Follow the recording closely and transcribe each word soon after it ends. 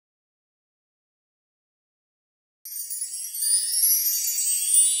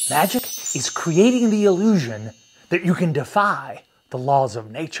Magic is creating the illusion that you can defy the laws of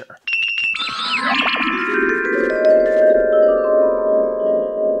nature.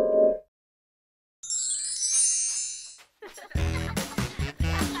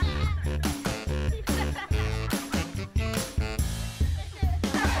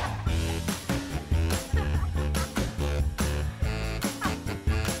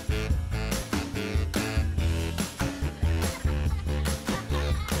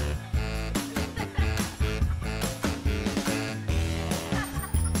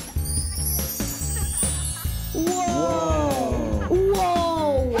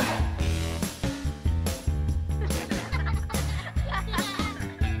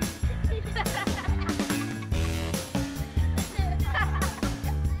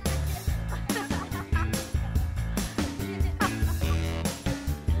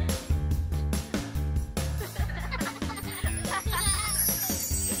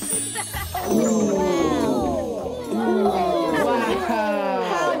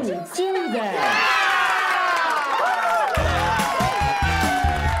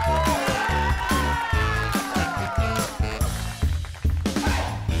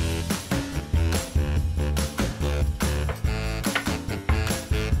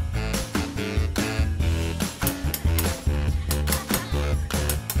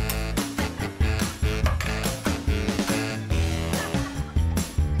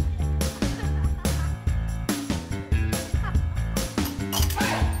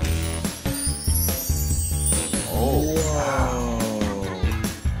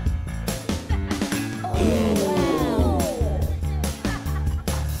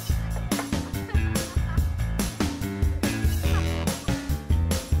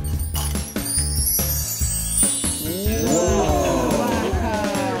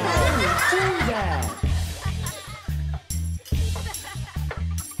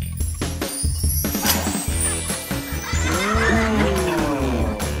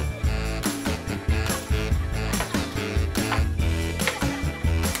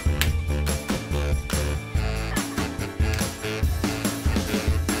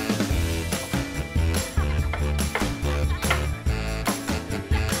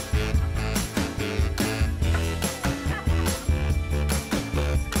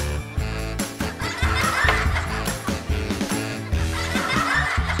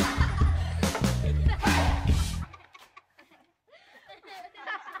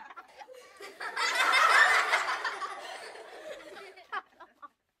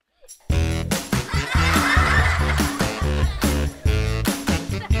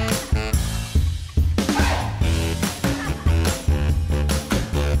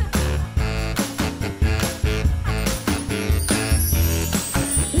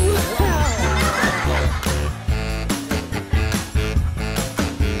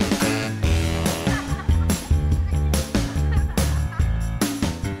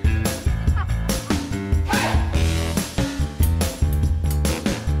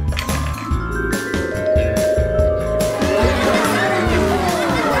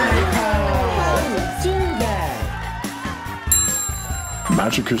 How'd you do that?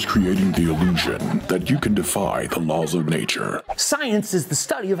 Magic is creating the illusion that you can defy the laws of nature. Science is the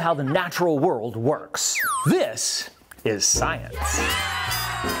study of how the natural world works. This is science.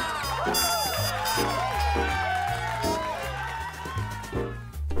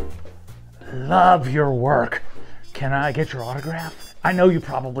 Love your work. Can I get your autograph? I know you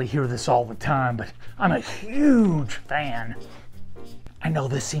probably hear this all the time, but I'm a huge fan. I know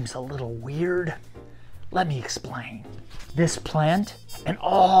this seems a little weird. Let me explain. This plant and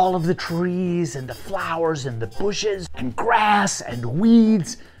all of the trees and the flowers and the bushes and grass and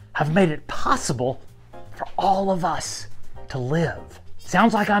weeds have made it possible for all of us to live.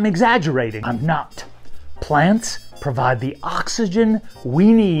 Sounds like I'm exaggerating. I'm not. Plants provide the oxygen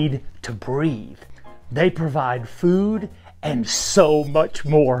we need to breathe. They provide food and so much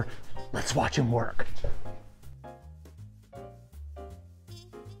more. Let's watch them work.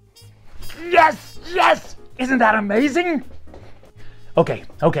 Yes, yes! Isn't that amazing? Okay.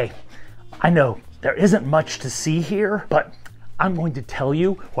 I know there isn't much to see here, but I'm going to tell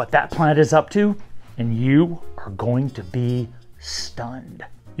you what that plant is up to, and you are going to be stunned.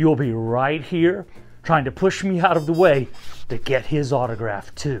 You'll be right here trying to push me out of the way to get his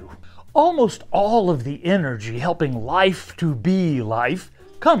autograph too. Almost all of the energy helping life to be life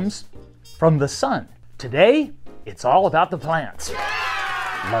comes from the sun. Today, it's all about the plants.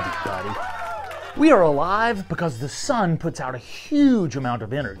 Love you, buddy. We are alive because the sun puts out a huge amount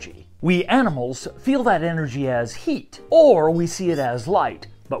of energy. We animals feel that energy as heat, or we see it as light,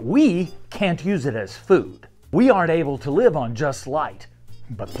 but we can't use it as food. We aren't able to live on just light.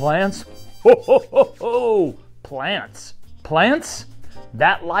 But plants, ho ho ho ho, plants. Plants,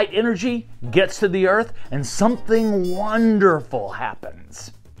 that light energy gets to the earth and something wonderful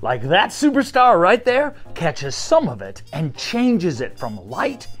happens. Like that superstar right there catches some of it and changes it from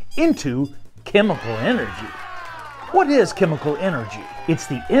light into chemical energy. What is chemical energy? It's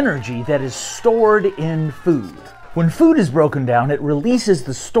the energy that is stored in food. When food is broken down, it releases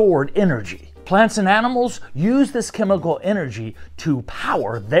the stored energy. Plants and animals use this chemical energy to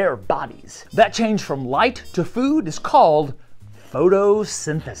power their bodies. That change from light to food is called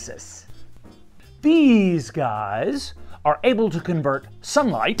photosynthesis. These guys are able to convert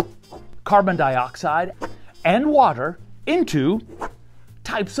sunlight, carbon dioxide, and water into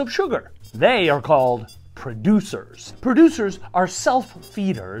types of sugar. They are called producers. Producers are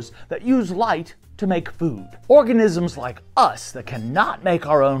self-feeders that use light to make food. Organisms like us that cannot make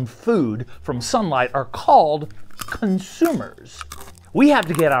our own food from sunlight are called consumers. We have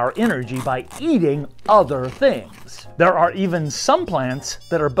to get our energy by eating other things. There are even some plants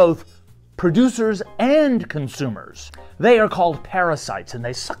that are both producers and consumers. They are called parasites, and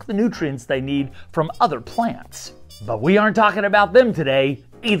they suck the nutrients they need from other plants. But we aren't talking about them today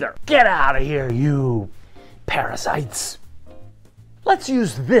either. Get out of here, you parasites. Let's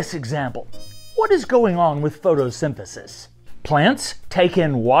use this example. What is going on with photosynthesis? Plants take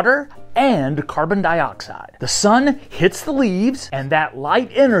in water and carbon dioxide. The sun hits the leaves, and that light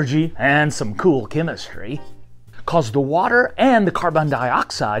energy and some cool chemistry cause the water and the carbon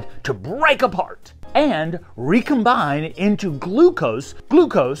dioxide to break apart and recombine into glucose,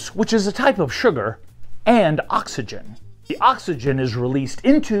 which is a type of sugar, and oxygen. The oxygen is released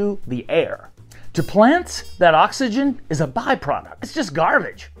into the air. To plants, that oxygen is a byproduct. It's just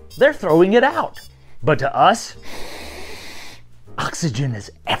garbage. They're throwing it out. But to us, oxygen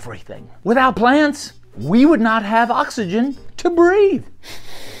is everything. Without plants, we would not have oxygen to breathe.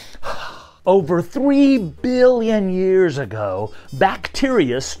 Over 3 billion years ago,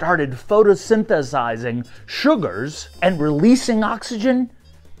 bacteria started photosynthesizing sugars and releasing oxygen,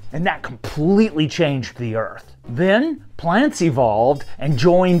 and that completely changed the earth. Then plants evolved and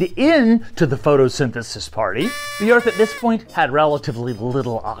joined in to the photosynthesis party. The earth at this point had relatively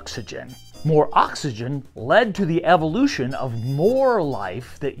little oxygen. More oxygen led to the evolution of more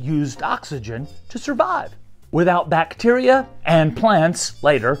life that used oxygen to survive. Without bacteria and plants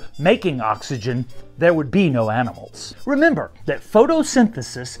later making oxygen, there would be no animals. Remember that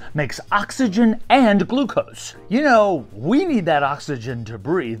photosynthesis makes oxygen and glucose. You know, we need that oxygen to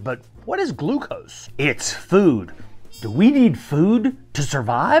breathe, but what is glucose? It's food. Do we need food to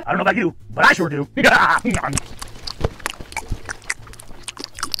survive? I don't know about you, but I sure do.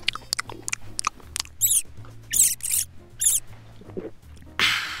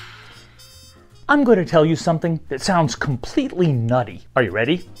 I'm going to tell you something that sounds completely nutty. Are you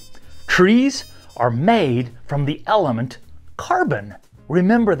ready? Trees are made from the element carbon.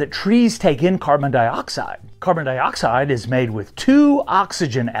 Remember that trees take in carbon dioxide. Carbon dioxide is made with 2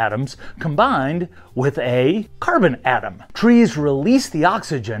 oxygen atoms combined with a carbon atom. Trees release the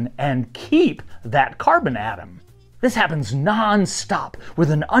oxygen and keep that carbon atom. This happens non-stop with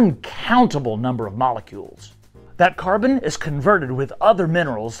an uncountable number of molecules. That carbon is converted with other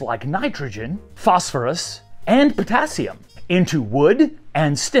minerals like nitrogen, phosphorus, and potassium into wood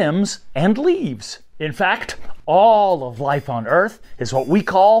and stems and leaves. In fact, all of life on Earth is what we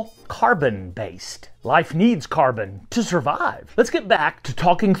call carbon-based. Life needs carbon to survive. Let's get back to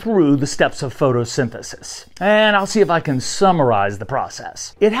talking through the steps of photosynthesis, and I'll see if I can summarize the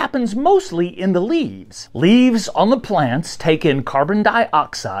process. It happens mostly in the leaves. Leaves on the plants take in carbon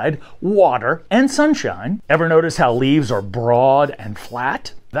dioxide, water, and sunshine. Ever notice how leaves are broad and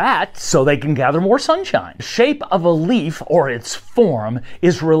flat? That's so they can gather more sunshine. The shape of a leaf, or its form,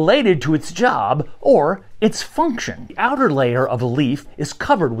 is related to its job or its function. The outer layer of a leaf is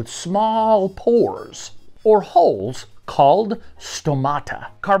covered with small pores, or holes, called stomata.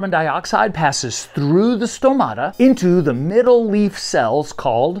 Carbon dioxide passes through the stomata into the middle leaf cells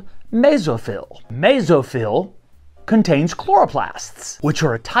called mesophyll. Mesophyll contains chloroplasts, which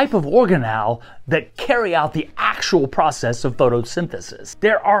are a type of organelle that carry out the actual process of photosynthesis.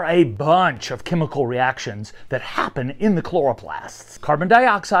 There are a bunch of chemical reactions that happen in the chloroplasts. Carbon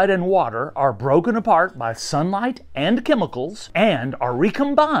dioxide and water are broken apart by sunlight and chemicals and are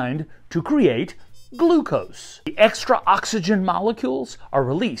recombined to create glucose. The extra oxygen molecules are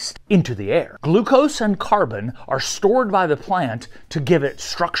released into the air. Glucose and carbon are stored by the plant to give it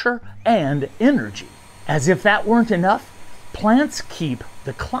structure and energy. As if that weren't enough, Plants keep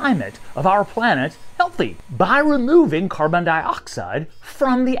the climate of our planet healthy by removing carbon dioxide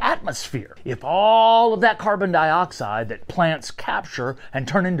from the atmosphere. If all of that carbon dioxide that plants capture and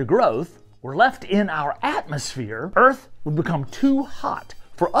turn into growth were left in our atmosphere, Earth would become too hot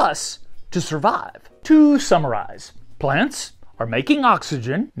for us to survive. To summarize, plants are making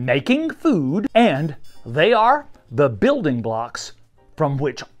oxygen, making food, and they are the building blocks from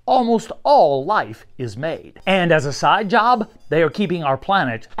which almost all life is made. And as a side job, they are keeping our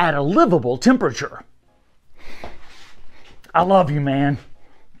planet at a livable temperature. I love you, man.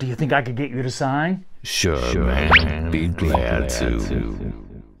 Do you think I could get you to sign? Sure, man. Be glad to.